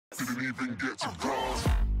didn't even get to cross.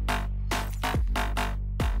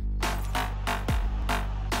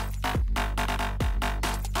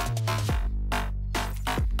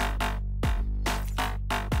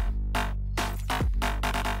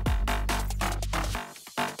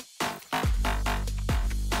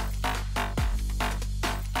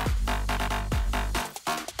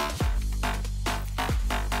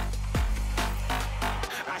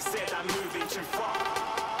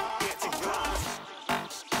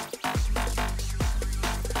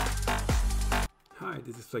 Hi,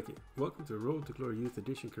 this is 𝐿𝐴𝐺𝐝𝐻. Welcome to Road to Glory Youth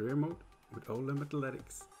Edition Career Mode with Oldham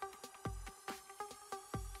Athletics.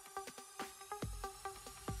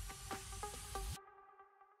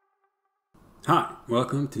 Hi,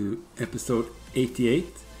 welcome to episode 88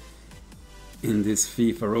 in this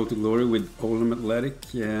FIFA Road to Glory with Oldham Athletic.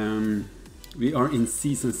 We are in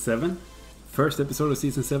season 7, first episode of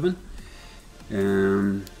season 7,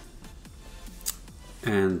 and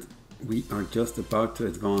we are just about to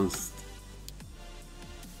advance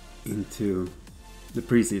into the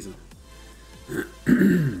preseason.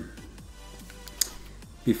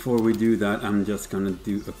 Before we do that, I'm just gonna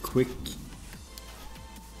do a quick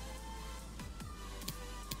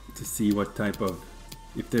to see what type of,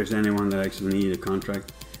 if there's anyone that actually need a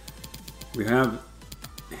contract. We have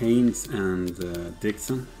Haynes and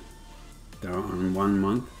Dixon. They're on 1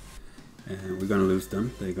 month, and we're gonna lose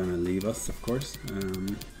them. They're gonna leave us, of course.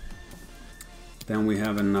 Then we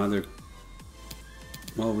have another.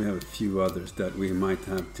 Well, we have a few others that we might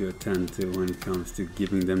have to attend to when it comes to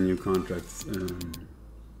giving them new contracts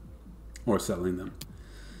or selling them.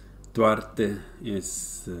 Duarte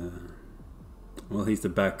is, well, he's the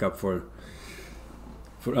backup for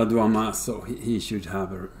Aduama, so he should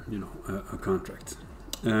have a contract.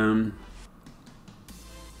 All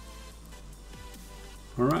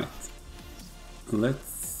right,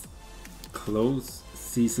 let's close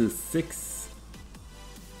season 6.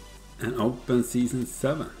 And open season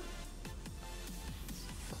 7.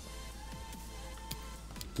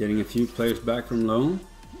 Getting a few players back from loan.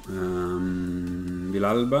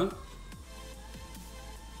 Villalba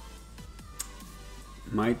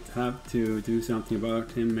might have to do something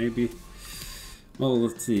about him, maybe. Well,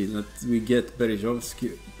 let's see. We get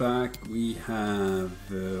 �𝐵𝐺𝐻𝐿𝐴 back. We have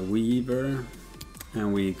Weaver,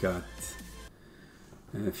 and we got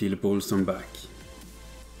Filip Olsson back.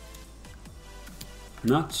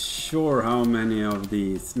 Not sure how many of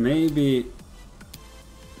these. Maybe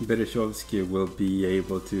𝐵𝐺𝐻𝐿𝐴 will be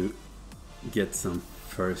able to get some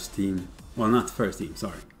first team. Well, not first team,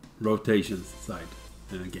 sorry. Rotation side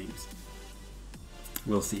games.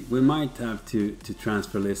 We'll see. We might have to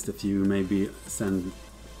transfer list a few. Maybe send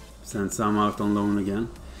some out on loan again.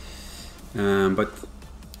 But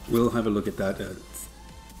we'll have a look at that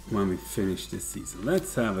when we finish this season.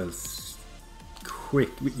 Let's have a quick.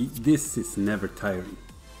 This is never tiring,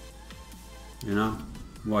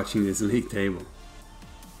 watching this league table.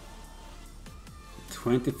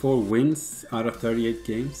 24 wins out of 38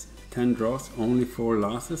 games, 10 draws, only 4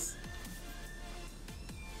 losses,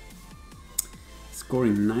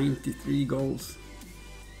 scoring 93 goals.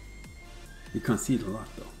 We concede a lot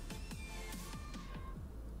though.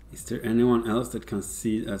 Is there anyone else that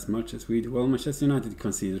concede as much as we do? Well, Manchester United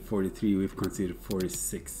conceded 43, we've conceded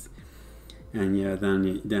 46. And yeah,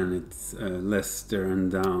 then it's Leicester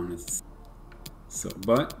and down.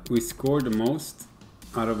 But we scored the most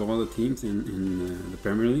out of all the teams in the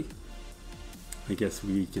Premier League. I guess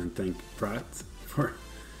we can thank Pratt for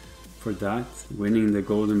that, winning the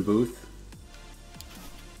Golden Boot.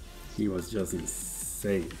 He was just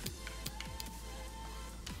insane.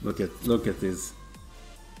 Look at this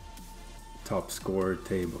top scorer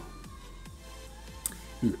table.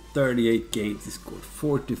 In 38 games, he scored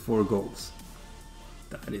 44 goals.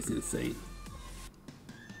 That is insane.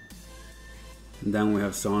 And then we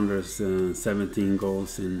have Saunders, 17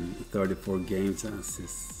 goals in 34 games as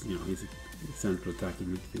he's a central attacking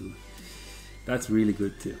midfielder. That's really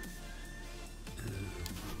good too.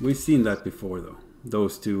 We've seen that before though.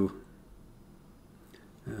 Those two.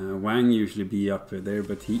 Wang usually be up there,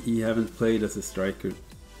 but he haven't played as a striker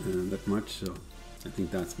that much, so I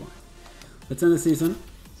think that's why. Let's end the season.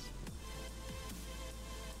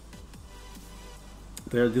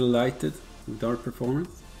 They're delighted with our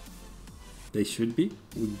performance. They should be.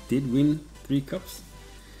 We did win 3 cups.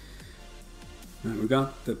 We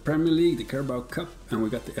got the Premier League, the Carabao Cup, and we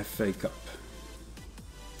got the FA Cup.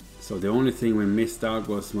 So the only thing we missed out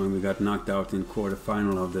was when we got knocked out in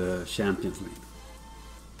quarter-final of the Champions League.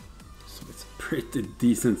 So it's a pretty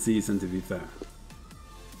decent season, to be fair.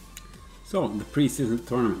 So the pre-season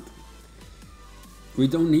tournament. We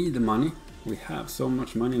don't need the money. We have so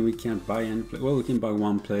much money we can't buy any player. Well, we can buy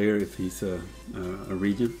one player if he's a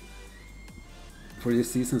region for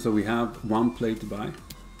this season, so we have one player to buy.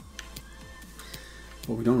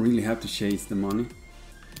 But we don't really have to chase the money.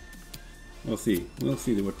 We'll see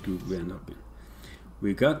what group we end up in.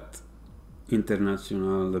 We got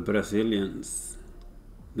International, the Brazilians,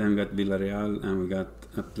 then we got Villarreal, and we got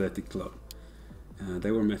Athletic Club. They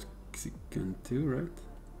were Mexican too, right?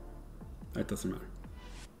 That doesn't matter.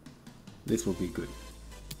 This will be good.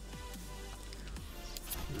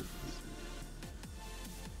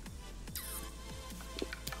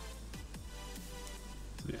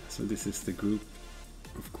 So yeah, so this is the group,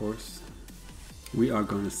 of course. We are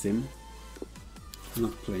gonna sim.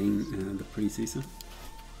 Not playing the preseason.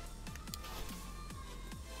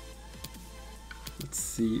 Let's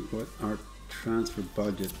see what our transfer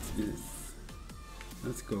budget is.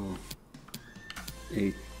 Let's go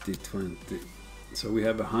 80-20. So we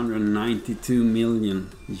have 192 million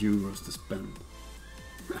euros to spend.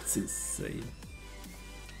 That's insane.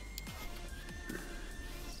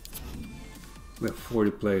 We have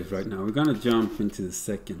 40 players right now. We're gonna jump into the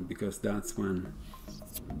second because that's when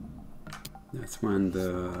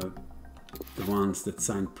the ones that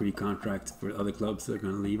signed pre-contracts for other clubs are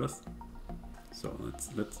gonna leave us. So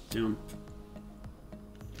let's jump.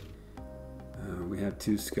 We have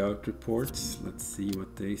 2 scout reports. Let's see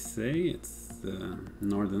what they say. It's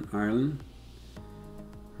Northern Ireland.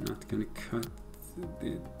 I'm not gonna cut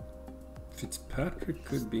the Fitzpatrick,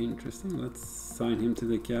 could be interesting. Let's sign him to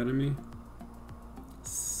the academy.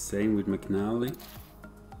 Same with McNally.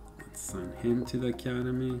 Let's sign him to the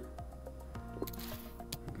academy.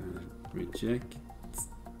 I'm gonna reject.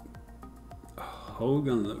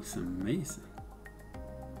 Hogan looks amazing.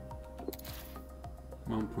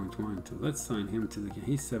 1.12. Let's sign him to the game.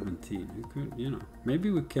 He's 17. We could, you know,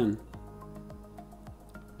 maybe we can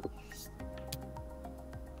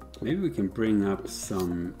bring up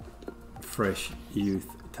some fresh youth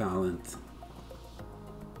talent,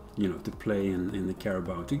 you know, to play in the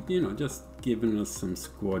Carabao, to, you know, just giving us some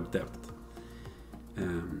squad depth.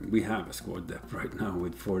 We have a squad depth right now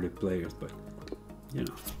with 40 players, but you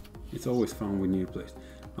know, it's always fun with new players.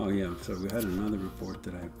 Oh yeah, so we had another report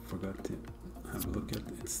that I forgot to have a look at.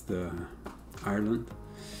 It's the Ireland.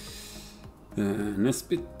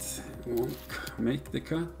 Nesbitt won't make the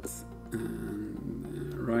cut,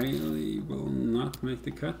 and Riley will not make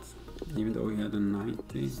the cut, even though he had a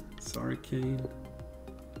 90. Sorry, Kane.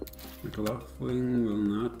 McLaughlin will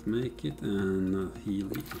not make it, and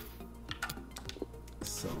Healy.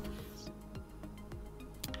 So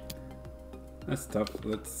that's tough.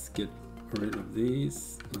 Let's get rid of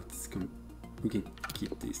these. We can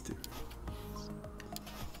keep these 2.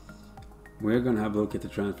 We're gonna have a look at the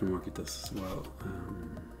transfer market as well.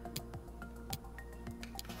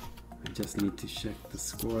 I just need to check the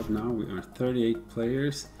squad now. We are 38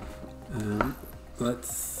 players.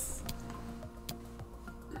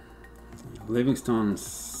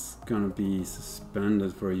 Livingston's gonna be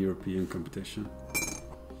suspended for a European competition.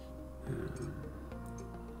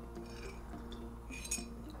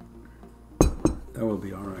 That will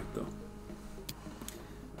be alright though.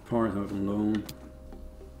 Part out on loan.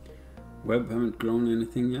 Webb haven't grown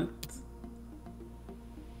anything yet.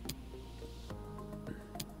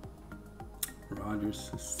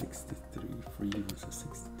 Rogers is 63, Freeman is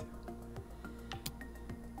 62.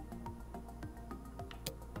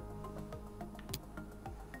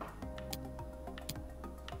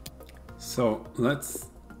 So let's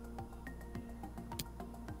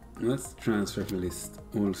transfer list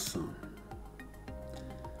Olsson.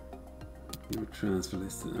 No transfer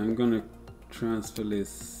list. I'm gonna transfer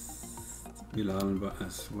list Villalba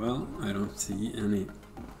as well. I don't see any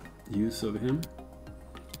use of him.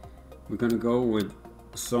 We're gonna go with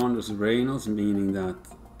Saunders Reynolds, meaning that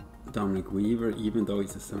Dominic Weaver, even though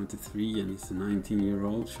he's a 73 and he's a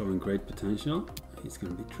 19-year-old showing great potential, he's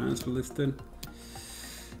gonna be transfer listed.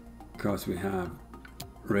 Because we have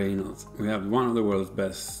Reynolds, we have one of the world's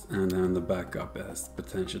best, and then the backup has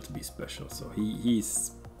potential to be special. So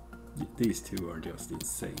these 2 are just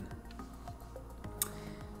insane.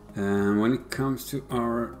 And when it comes to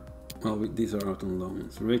our, well, these are out on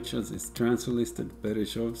loans. Richards is transfer listed.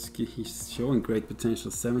 Berezovsky, he's showing great potential,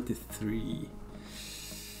 73.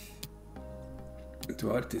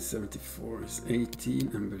 Duarte is 74, is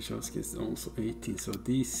 18, and Berezovsky is also 18. So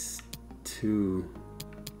these 2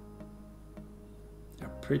 are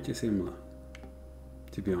pretty similar,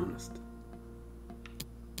 to be honest.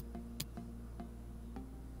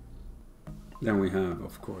 Then we have,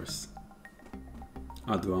 of course,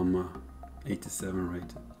 Aduama, 87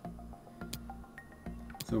 rated.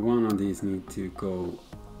 So one of these need to go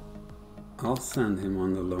I'll send him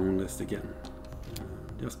on the loan list again,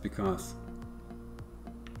 just because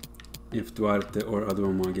if Duarte or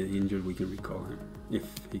Adoma get injured, we can recall him if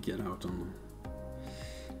he get out on loan.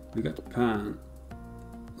 We got Pan,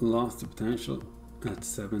 lost the potential at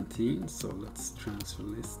 17, so let's transfer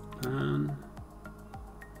list Pan.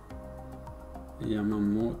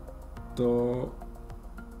 Yamamoto,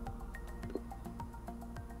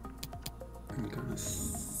 I'm gonna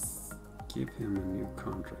give him a new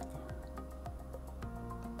contract though.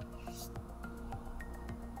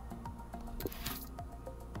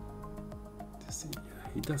 To see, yeah,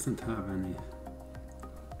 he doesn't have any.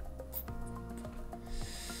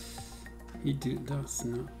 Does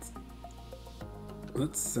not.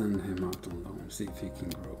 Let's send him out on loan, see if he can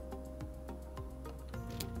grow.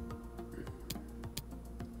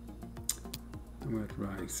 We're at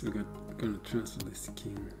Rice. We're gonna transfer this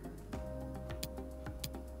king.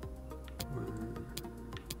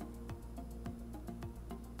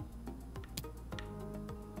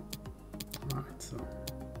 Alright, so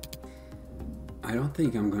I don't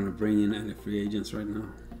think I'm gonna bring in any free agents right now.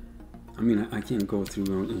 I mean, I can go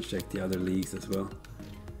through and check the other leagues as well.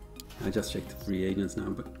 I just checked the free agents now,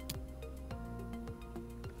 but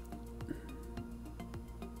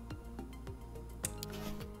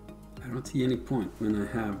I don't see any point when I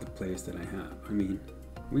have the players that I have. I mean,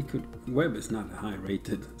 Webb is not a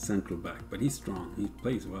high-rated central back, but he's strong. He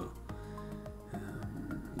plays well.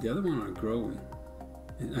 The other one are growing.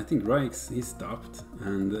 I think Rijks, he stopped,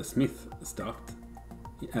 and Smith stopped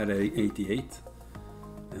at a 88.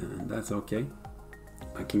 And that's okay.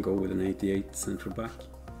 I can go with an 88 central back.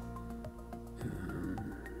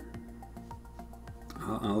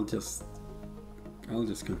 I'll just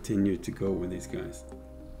continue to go with these guys.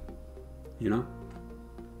 You know?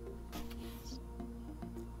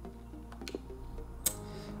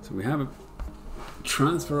 So we have a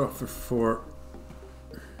transfer offer for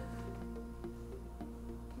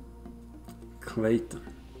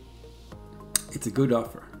Clayton. It's a good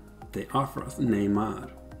offer. They offer us Neymar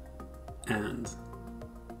and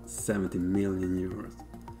 70 million euros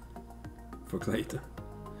for Clayton.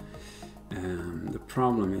 The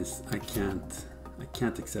problem is I can't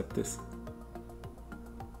accept this.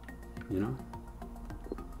 You know?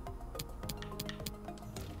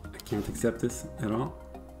 I can't accept this at all.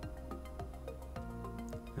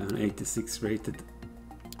 An 86 rated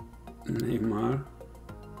Neymar,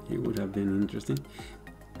 he would have been interesting.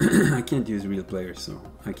 I can't use real players, so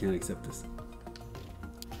I can't accept this.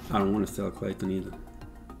 I don't want to sell Clayton either.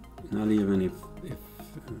 Not even if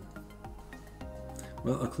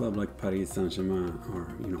well, a club like Paris Saint-Germain or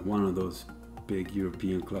one of those big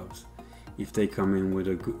European clubs, if they come in with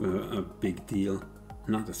a big deal,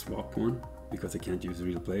 not a swap one, because I can't use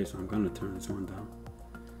real players, so I'm gonna turn this one down.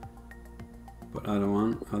 But I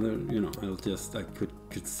I could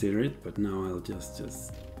consider it, but now I'll just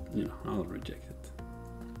I'll reject it.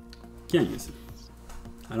 Can't use it.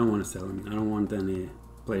 I don't want to sell him. I don't want any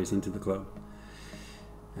players into the club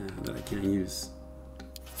that I can't use.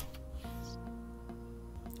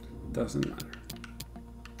 Doesn't matter.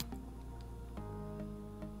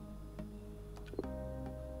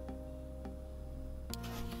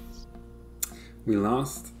 We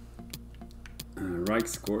lost Reich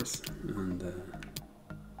scores, and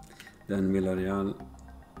then Villarreal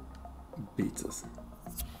beats us.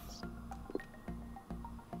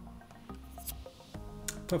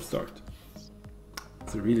 Tough start.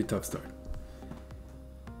 It's a really tough start.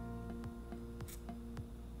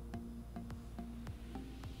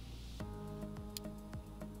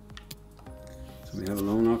 So we have a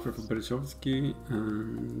loan offer for Berezovsky,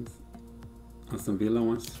 and Aston Villa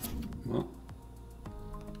wants, well,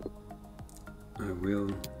 I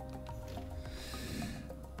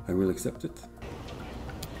will accept it.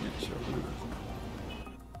 Yeah, sure.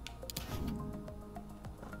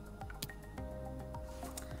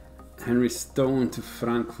 Henry Stone to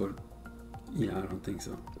Frankfurt. Yeah, I don't think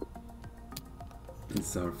so.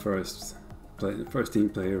 It's our first team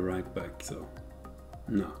player right back, so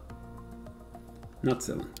no. Not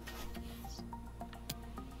selling.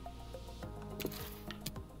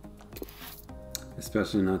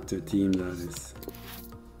 Especially not to a team that is,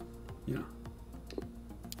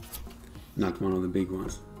 not one of the big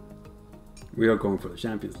ones. We are going for the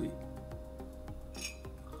Champions League.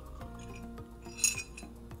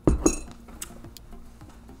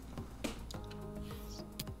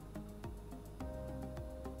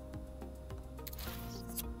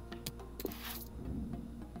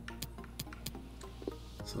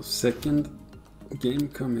 So second game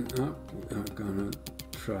coming up, we are gonna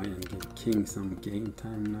try and give King some game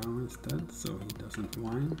time now instead, so he doesn't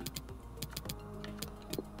whine.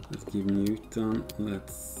 Let's give Newton.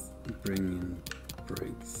 Let's bring in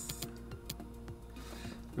Briggs.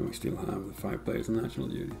 And we still have the 5 players on national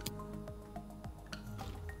duty.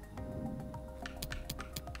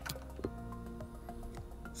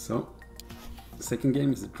 So, the second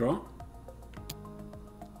game is a draw.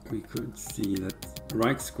 We could see that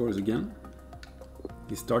Reich scores again.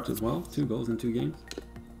 He started well, 2 goals in 2 games.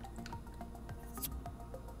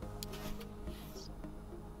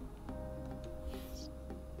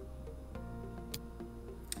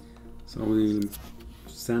 So we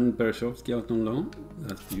send 𝐿𝐵𝐿𝐿𝐿𝐿𝐿𝐿𝐿 out on loan.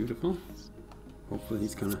 That's beautiful. Hopefully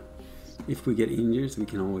he's gonna, if we get injured, we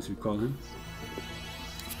can always recall him.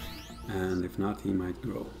 And if not, he might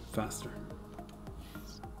grow faster.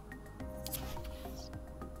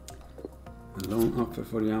 A loan offer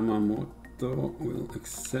for Yamamoto, we'll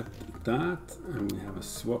accept that. And we have a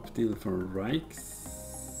swap deal for Reichs.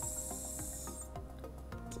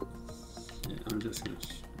 Yeah, I'm just gonna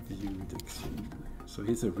view the exchange player. So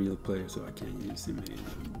he's a real player, so I can't use him either.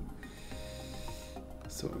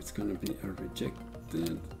 So it's gonna be a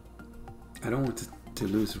rejected. I don't want to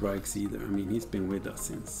lose Reichs either. I mean, he's been with us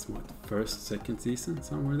since what, first, second season,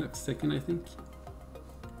 somewhere like second, I think.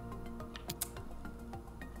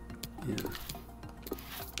 Yeah,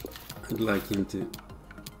 I'd like him to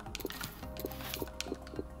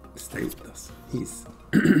stay with us. He's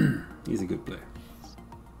he's a good player.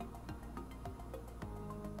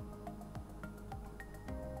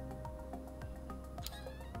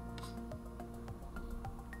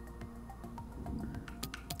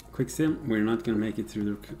 Quick sim, we're not going to make it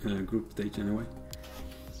through the group stage anyway.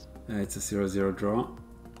 It's a 0-0 draw.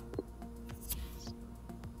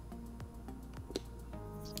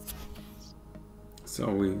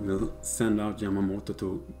 So we will send out Yamamoto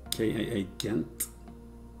to KAA Ghent,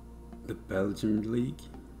 the Belgian league.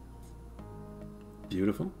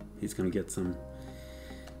 Beautiful. He's going to get some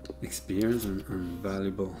experience and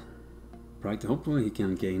valuable practice. Hopefully he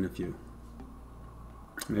can gain a few.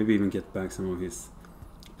 Maybe even get back some of his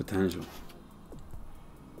potential.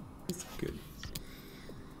 It's good.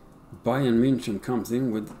 Bayern München comes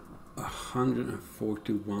in with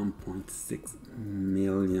 141.6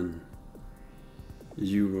 million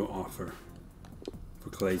euro offer for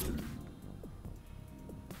Clayton.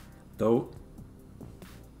 Though,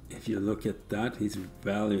 if you look at that, his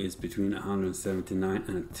value is between 179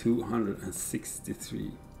 and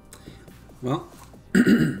 263. Well,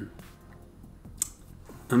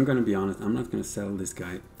 I'm gonna be honest, I'm not gonna sell this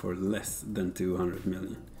guy for less than 200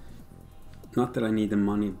 million. Not that I need the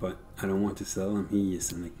money, but I don't want to sell him. He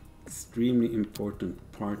is an extremely important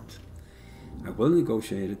part. I will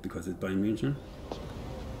negotiate it because it's Bayern München.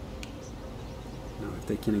 Now, if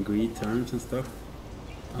they can agree terms and stuff,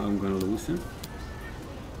 I'm gonna lose him.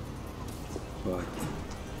 But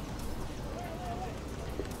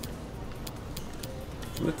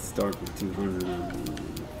let's start with 215.0.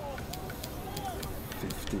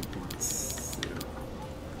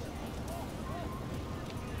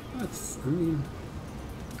 That's, I mean,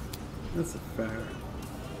 that's a fair.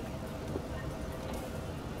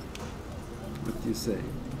 What do you say?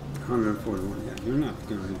 141, yeah, you're not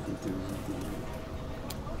gonna do anything.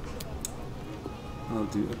 I'll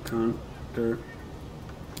do a counter.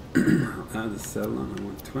 I'll add a sell on, I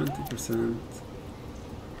want 20%,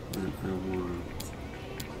 and I want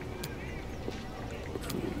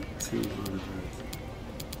 200.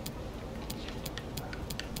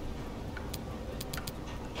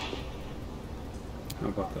 How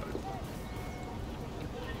about that?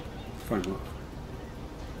 Final offer.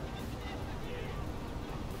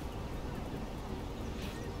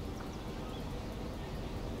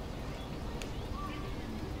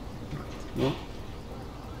 Well,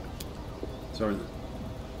 sorry then.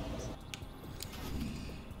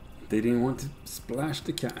 They didn't want to splash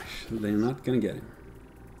the cash. They're not gonna get him.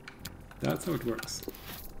 That's how it works.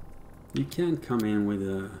 You can't come in with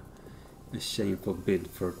a shameful bid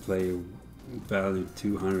for a player valued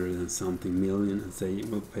 200 and something million and say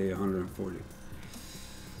we'll pay 140.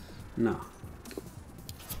 No.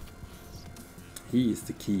 He is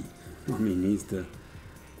the key. I mean, he's the,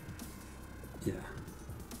 yeah.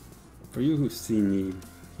 For you who've seen me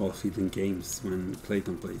ball fielding games when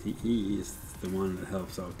Clayton plays, he is the one that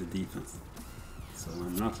helps out the defense. So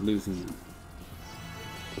I'm not losing him.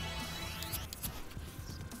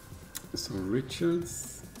 So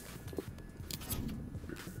Richards,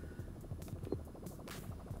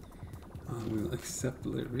 I will accept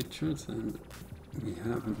Richards, and we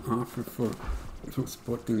have an offer from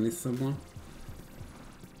Sporting Lisbon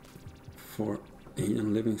for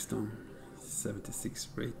Ian Livingstone, 76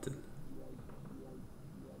 rated.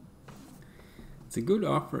 It's a good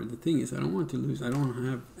offer. The thing is, I don't want to lose. I don't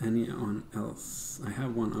have any on else. I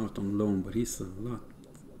have one out on loan, but he's a lot.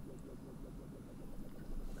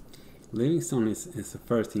 Livingston is a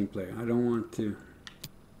first team player. I don't want to.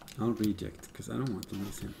 I'll reject because I don't want to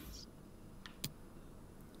lose him.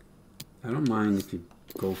 I don't mind if you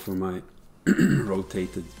go for my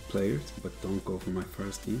rotated players, but don't go for my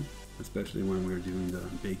first team, especially when we're doing the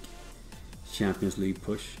big Champions League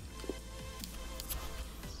push.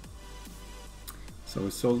 So we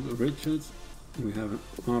sold Richards. We have an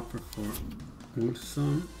offer for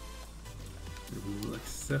Olsson. We will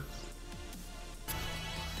accept.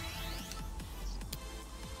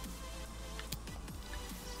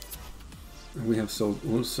 And we have sold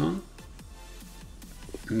Olsson,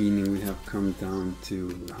 meaning we have come down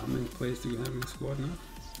to how many players do we have in the squad now?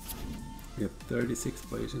 We have 36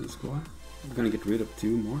 players in the squad. We're gonna get rid of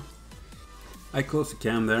 2 more. I closed the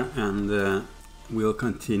cam there, and we'll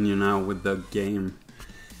continue now with the game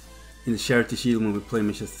in the Charity Shield when we play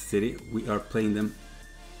Manchester City. We are playing them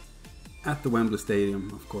at the Wembley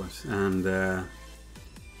Stadium, of course, and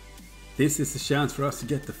this is a chance for us to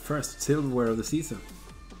get the first silverware of the season.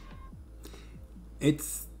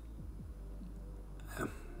 It's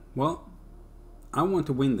well, I want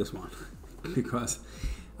to win this one because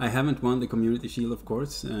I haven't won the Community Shield, of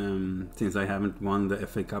course, since I haven't won the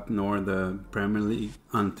FA Cup nor the Premier League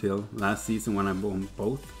until last season when I won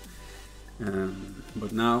both.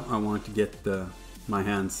 But now I want to get my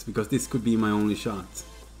hands, because this could be my only shot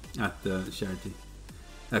at the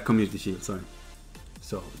Community Shield. Sorry.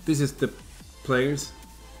 So this is the players.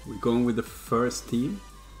 We're going with the first team.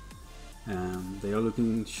 They are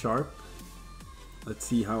looking sharp. Let's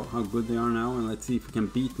see how good they are now, and let's see if we can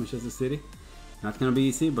beat Manchester City. Not gonna be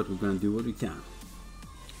easy, but we're gonna do what we can.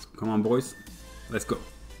 So come on, boys, let's go.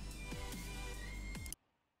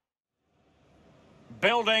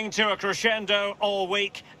 Building to a crescendo all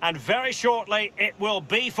week, and very shortly it will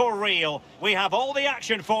be for real. We have all the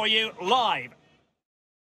action for you live.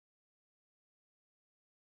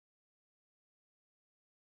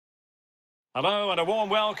 Hello and a warm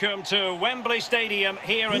welcome to Wembley Stadium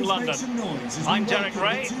here in London. I'm Derek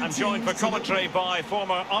Ray. I'm joined for commentary by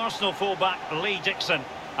former Arsenal fullback Lee Dixon.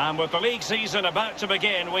 And with the league season about to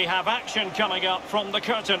begin, we have action coming up from the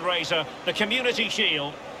curtain raiser, the Community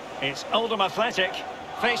Shield. It's Oldham Athletic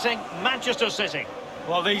facing Manchester City.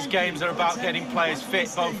 Well, these games are about getting players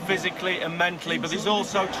fit, both physically and mentally, but there's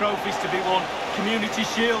also trophies to be won. Community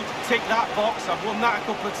Shield, tick that box. I've won that a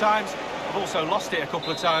couple of times. I've also lost it a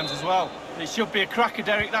couple of times as well. It should be a cracker,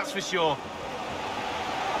 Derek, that's for sure.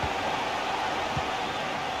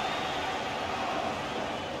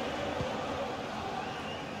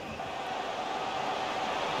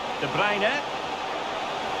 De Bruyne.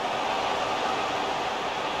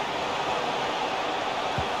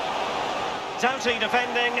 Doughty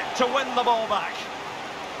defending to win the ball back.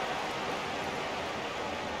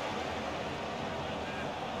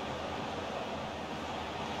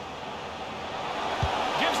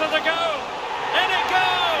 Gives it a go. In it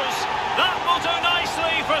goes! That will do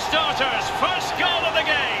nicely for starters. First goal of the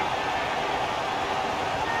game.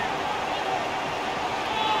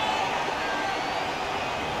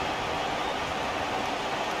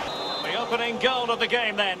 The opening goal of the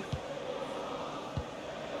game then.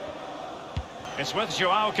 It's with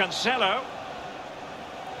João Cancelo.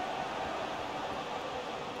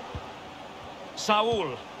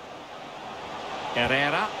 Saul.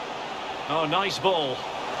 Herrera. Oh, nice ball.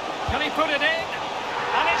 Can he put it in?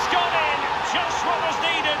 And it's gone in! Just what was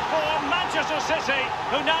needed for Manchester City,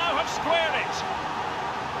 who now have squared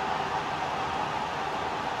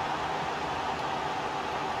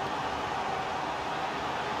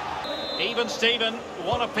it. Even Steven,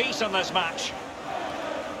 what a piece in this match.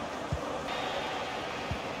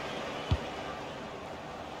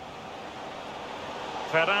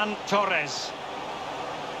 Ferran Torres.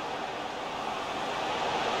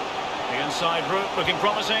 The inside route looking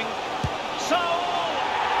promising. So,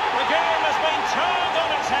 the game has been turned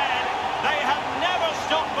on its head. They have never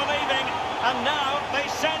stopped believing, and now they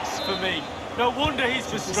sense. For me, no wonder he's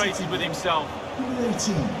frustrated with himself.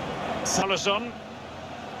 Alisson.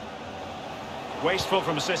 Wasteful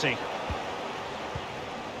from City.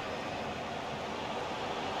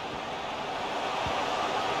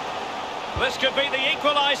 This could be the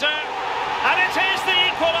equaliser, and it is the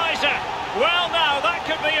equaliser. Well, now, that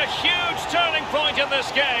could be a huge turning point in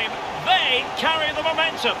this game. They carry the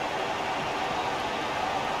momentum.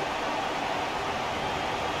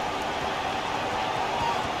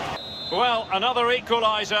 Well, another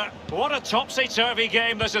equaliser. What a topsy-turvy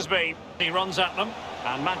game this has been. He runs at them,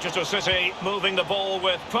 and Manchester City moving the ball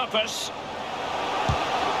with purpose.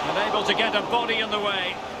 Unable to get a body in the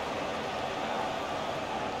way.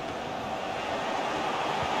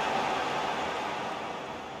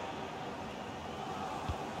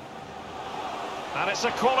 And it's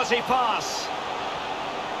a quality pass.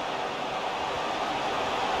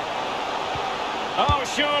 Oh,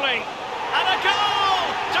 surely. And a goal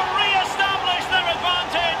to re-establish their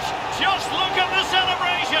advantage. Just look at the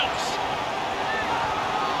celebrations.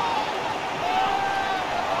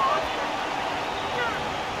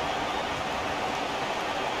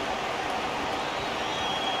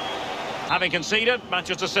 Having conceded,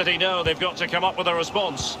 Manchester City know they've got to come up with a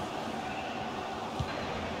response.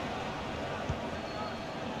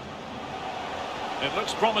 It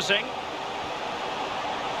looks promising.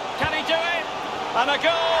 Can he do it? And a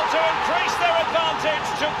goal to increase their advantage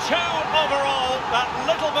to 2 overall. That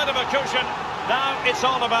little bit of a cushion. Now it's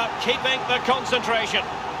all about keeping the concentration.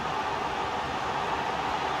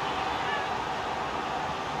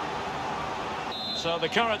 So the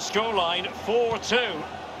current scoreline, 4-2.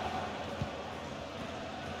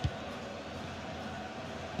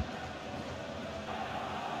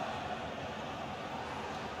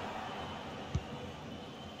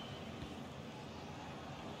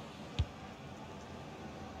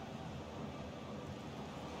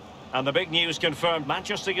 And the big news confirmed,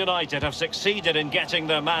 Manchester United have succeeded in getting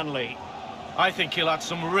their man lead. I think he'll add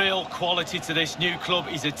some real quality to this new club.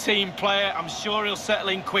 He's a team player. I'm sure he'll settle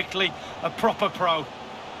in quickly. A proper pro.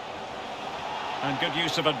 And good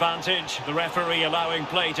use of advantage. The referee allowing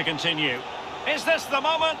play to continue. Is this the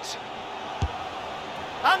moment?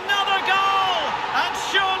 Another goal! And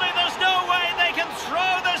surely there's no way they can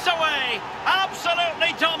throw this away.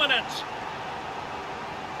 Absolutely dominant.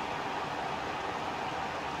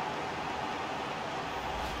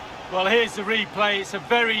 Well, here's the replay. It's a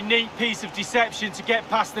very neat piece of deception to get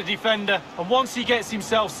past the defender. And once he gets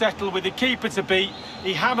himself settled with the keeper to beat,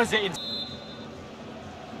 he hammers it in.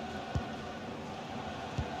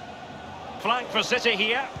 Flank for City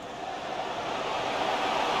here.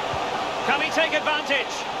 Can he take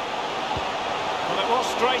advantage? Well, it was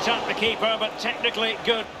straight at the keeper, but technically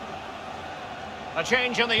good. A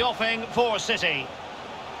change in the offing for City.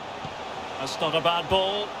 That's not a bad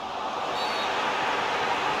ball.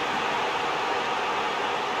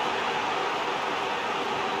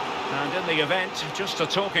 And in the event, just a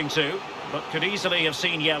talking to, but could easily have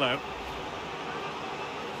seen yellow.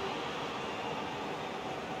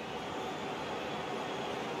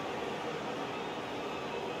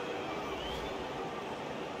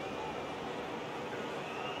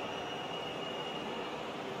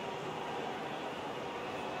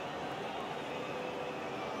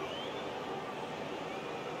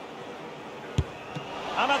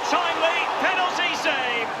 And a timely penalty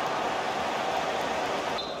save.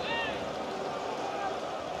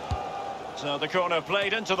 So the corner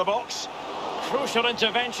played into the box. Crucial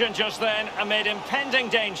intervention just then amid impending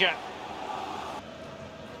danger.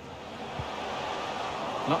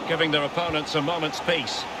 Not giving their opponents a moment's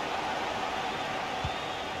peace.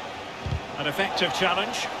 An effective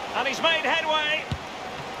challenge. And he's made headway.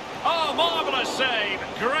 Oh, marvellous save.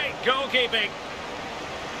 Great goalkeeping.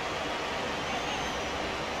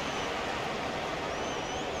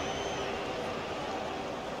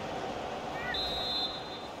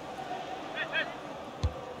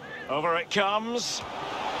 Over it comes.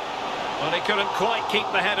 But he couldn't quite keep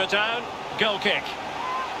the header down. Goal kick.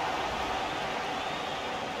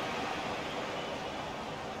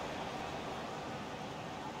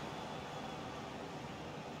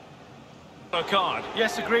 A card.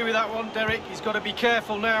 Yes, agree with that one, Derek. He's got to be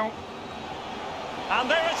careful now. And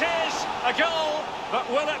there it is, a goal. But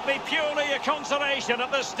will it be purely a consolation at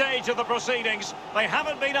this stage of the proceedings? They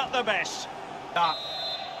haven't been at their best.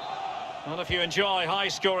 Well, if you enjoy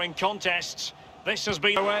high-scoring contests, this has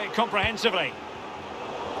been away comprehensively.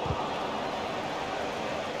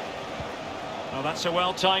 Well, that's a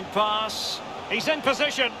well-timed pass. He's in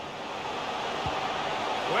position.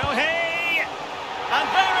 Will he? And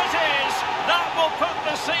there it is. That will put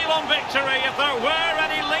the seal on victory if there were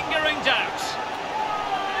any lingering doubts.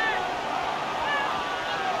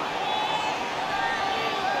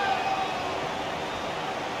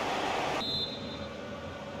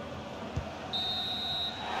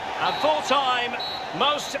 And full time,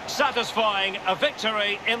 most satisfying, a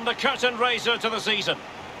victory in the curtain raiser to the season.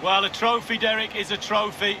 Well, a trophy, Derek, is a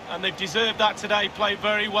trophy, and they've deserved that today, played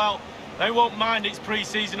very well. They won't mind it's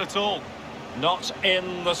pre-season at all. Not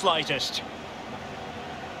in the slightest.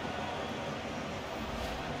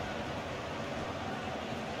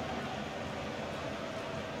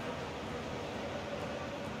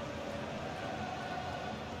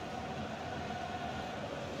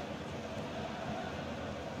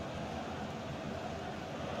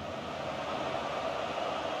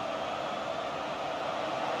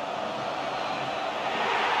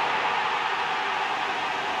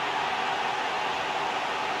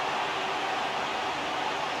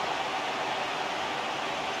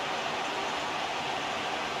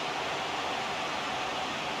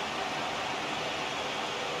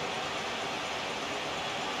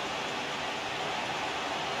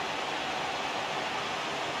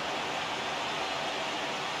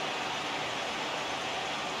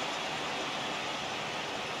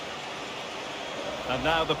 And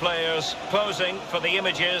now the players posing for the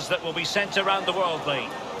images that will be sent around the world, Lee.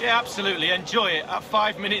 Yeah, absolutely. Enjoy it. At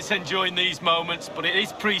 5 minutes, enjoying these moments. But it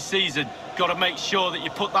is pre-season. Got to make sure that you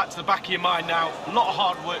put that to the back of your mind now. A lot of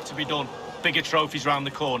hard work to be done. Bigger trophies round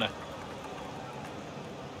the corner.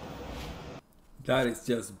 That is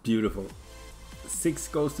just beautiful.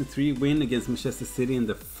 6-3 win against Manchester City in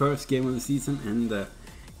the first game of the season and the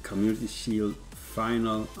Community Shield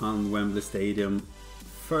final on Wembley Stadium.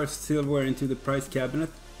 First silverware into the prize cabinet.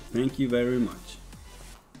 Thank you very much.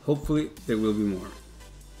 Hopefully there will be more.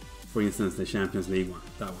 For instance, the Champions League one.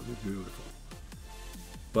 That would be beautiful.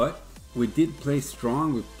 But we did play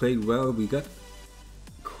strong. We played well. We got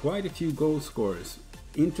quite a few goal scorers.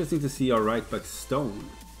 Interesting to see our right back Stone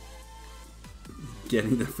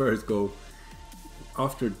getting the first goal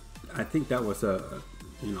after, I think that was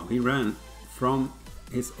he ran from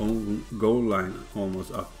his own goal line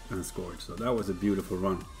almost up and scored. So that was a beautiful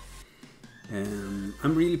run.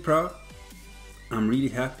 I'm really proud. I'm really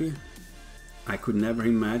happy. I could never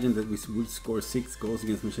imagine that we would score 6 goals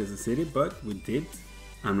against Manchester City, but we did.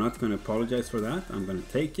 I'm not going to apologize for that. I'm going to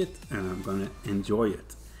take it and I'm going to enjoy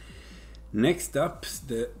it. Next up,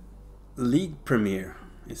 the league premiere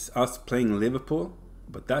is us playing Liverpool,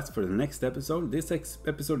 but that's for the next episode. This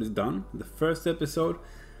episode is done. The first episode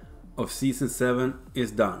of season 7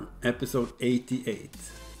 is done. Episode 88.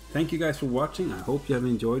 Thank you guys for watching. I hope you have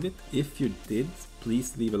enjoyed it. If you did,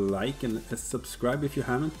 please leave a like and a subscribe if you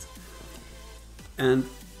haven't. And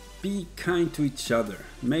be kind to each other.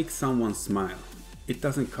 Make someone smile. It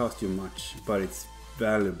doesn't cost you much, but it's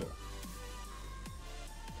valuable.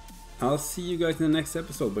 I'll see you guys in the next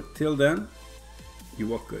episode, but till then, you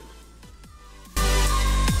walk good.